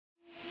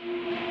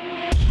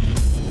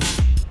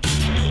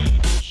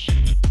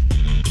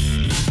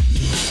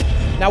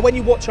Now, when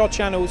you watch our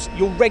channels,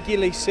 you'll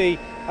regularly see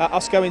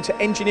us go into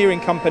engineering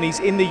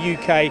companies in the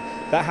UK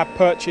that have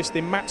purchased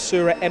the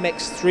Matsuura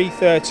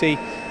MX-330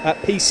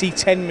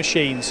 PC10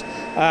 machines.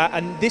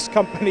 And this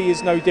company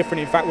is no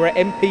different. In fact, we're at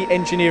MP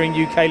Engineering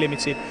UK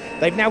Limited.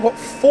 They've now got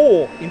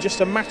 4 in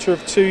just a matter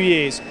of 2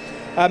 years.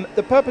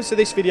 The purpose of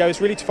this video is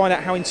really to find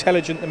out how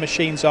intelligent the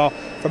machines are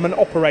from an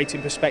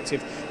operating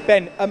perspective.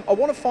 Ben, I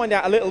want to find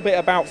out a little bit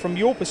about, from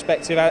your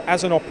perspective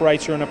as an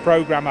operator and a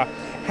programmer,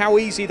 how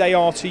easy they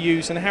are to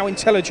use and how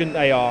intelligent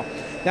they are.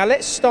 Now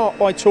let's start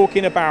by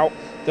talking about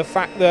the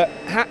fact that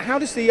how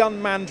does the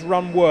unmanned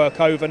run work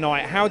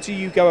overnight? How do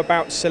you go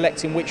about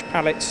selecting which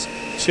pallets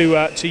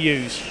to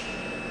use?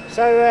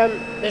 So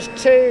there's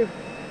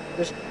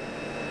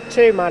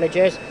two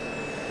managers.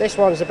 This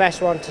one's the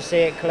best one to see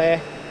it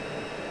clear.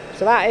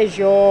 So that is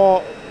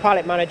your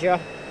pallet manager,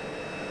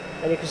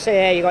 and you can see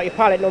here you've got your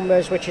pallet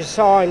numbers, which is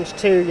assigned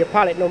to your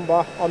pallet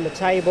number on the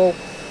table.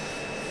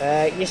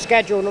 Your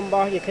schedule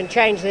number, you can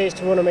change these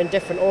to run them in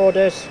different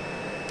orders.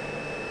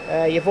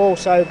 You've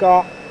also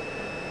got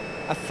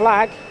a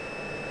flag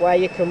where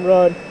you can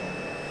run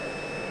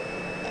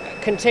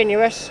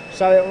continuous,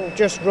 so it will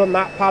just run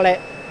that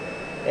pallet.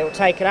 It will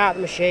take it out of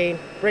the machine,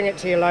 bring it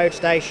to your load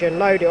station,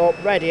 load it up,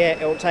 ready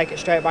it, it will take it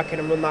straight back in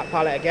and run that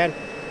pallet again.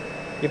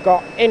 You've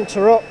got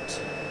interrupt,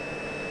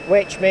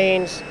 which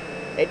means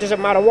it doesn't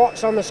matter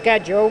what's on the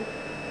schedule,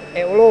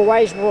 it will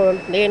always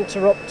run the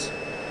interrupt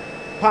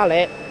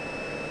pallet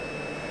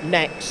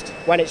next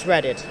when it's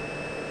readied.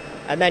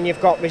 And then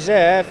you've got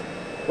reserve,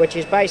 which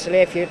is basically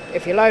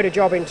if you load a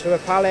job into a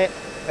pallet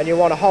and you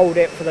want to hold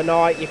it for the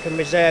night, you can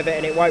reserve it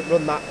and it won't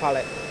run that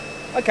pallet.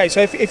 Okay,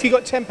 so if you've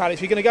got 10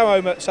 pallets, you're going to go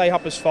home at, say,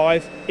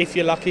 5:30, if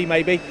you're lucky,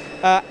 maybe,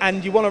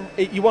 and you want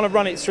to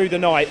run it through the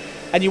night,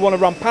 and you want to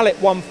run pallet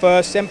 1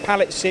 first, then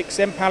pallet 6,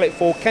 then pallet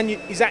 4.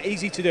 Is that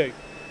easy to do?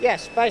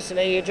 Yes,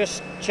 basically you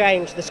just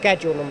change the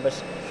schedule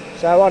numbers.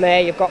 So on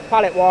here you've got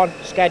pallet 1,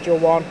 schedule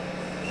 1,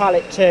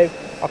 pallet 2.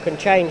 I can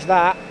change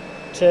that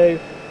to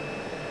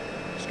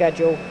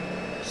schedule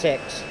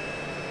 6,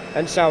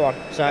 and so on.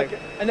 So, okay.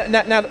 And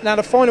now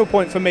the final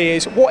point for me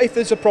is, what if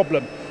there's a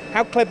problem?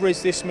 How clever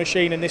is this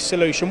machine and this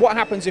solution? What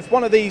happens if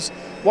one of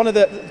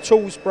the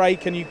tools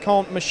break and you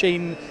can't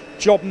machine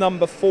job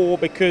number 4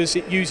 because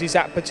it uses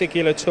that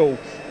particular tool?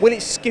 Will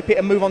it skip it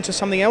and move on to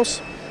something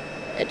else?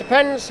 It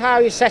depends how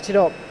you set it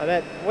up. I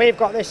mean, we've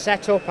got this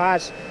set up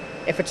as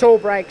if a tool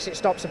breaks, it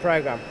stops the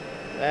program.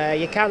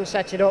 You can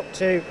set it up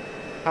to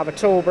have a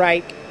tool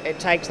break, it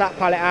takes that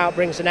pallet out,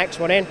 brings the next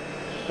one in,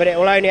 but it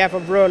will only ever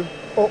run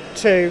up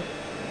to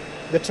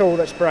the tool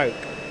that's broke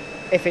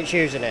if it's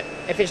using it.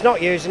 If it's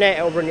not using it,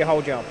 it'll run your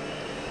whole job.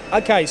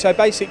 Okay, so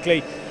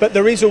basically, but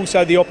there is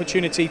also the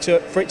opportunity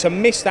for it to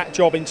miss that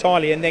job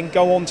entirely and then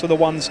go on to the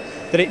ones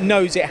that it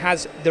knows it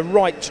has the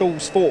right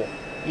tools for.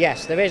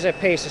 Yes, there is a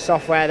piece of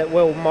software that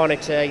will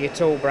monitor your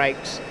tool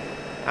breaks,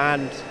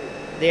 and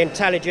the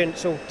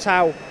intelligence will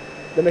tell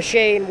the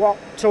machine what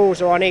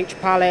tools are on each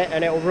pallet,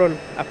 and it will run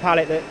a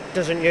pallet that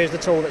doesn't use the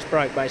tool that's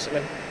broke,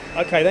 basically.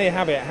 Okay, there you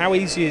have it. How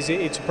easy is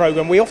it to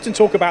program? We often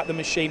talk about the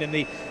machine and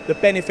the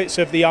benefits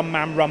of the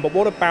unmanned run, but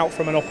what about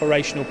from an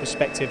operational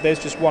perspective? There's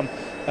just one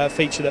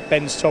feature that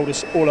Ben's told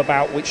us all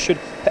about, which should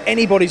put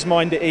anybody's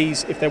mind at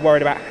ease if they're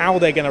worried about how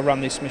they're going to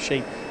run this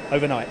machine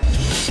overnight.